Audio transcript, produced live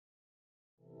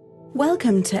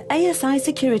Welcome to ASI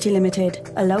Security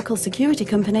Limited, a local security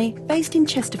company based in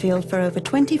Chesterfield for over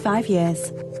 25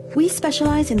 years. We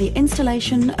specialise in the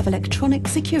installation of electronic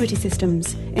security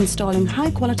systems, installing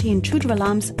high-quality intruder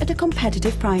alarms at a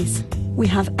competitive price. We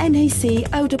have NEC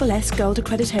OSS Gold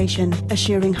accreditation,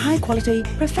 assuring high-quality,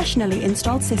 professionally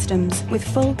installed systems with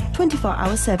full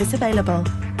 24-hour service available.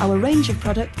 Our range of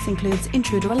products includes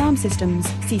intruder alarm systems,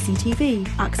 CCTV,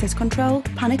 access control,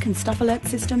 panic and staff alert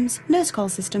systems, nurse call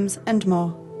systems and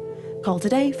more. Call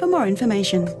today for more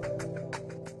information.